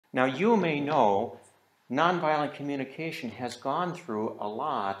Now you may know nonviolent communication has gone through a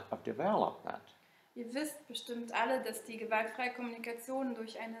lot of development. Ihr wisst bestimmt alle, dass die gewaltfreie Kommunikation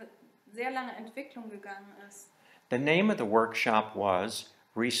durch eine sehr lange Entwicklung gegangen ist. The name of the workshop was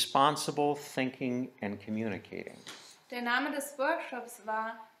Responsible Thinking and Communicating. Der Name des Workshops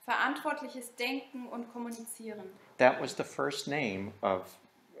war verantwortliches Denken und Kommunizieren. That was the first name of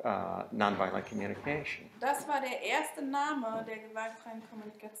nonviolent communication. Das war der erste Name der gewaltfreien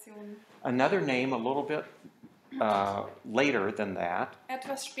Kommunikation. Another name a little bit later than that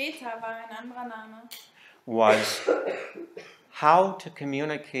Etwas später war ein anderer Name. was How to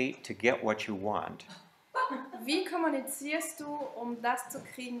Communicate to Get What You Want. Wie kommunizierst du, um das zu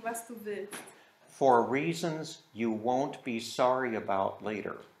kriegen, was du willst? For reasons you won't be sorry about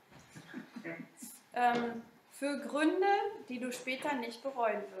later. Für Gründe, die du später nicht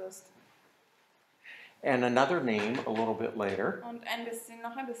bereuen wirst. And another name a little bit later Und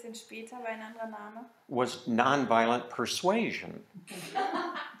noch ein bisschen später war ein anderer Name. was Nonviolent Persuasion.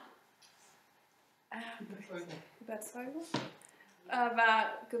 Überzeugung? War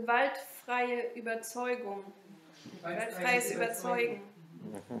gewaltfreie Überzeugung. Gewaltfreies Überzeugen.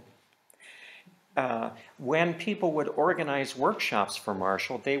 When people would organize workshops for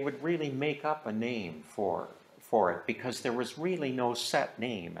Marshall, they would really make up a name for it because there was really no set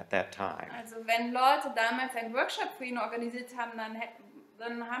name at that time. Also wenn Leute damals einen Workshop für ihn organisiert haben,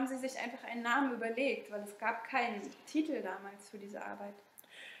 dann haben sie sich einfach einen Namen überlegt, weil es gab keinen Titel damals für diese Arbeit.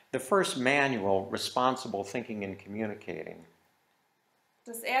 The first manual, Responsible Thinking and Communicating.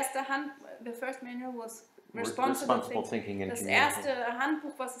 The first manual was Responsible Thinking and Das erste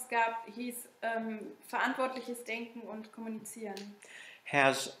Handbuch, was es gab, hieß verantwortliches Denken und Kommunizieren.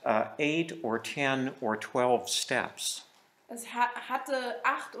 Has 8 or 10 or 12 steps. Es hatte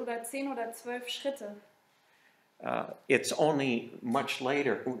 8 oder 10 oder 12 Schritte. It's only much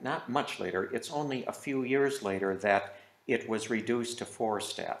later, not much later, it's only a few years later that it was reduced to 4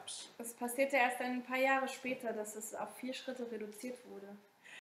 steps. Es passierte erst ein paar Jahre später, dass es auf 4 Schritte reduziert wurde.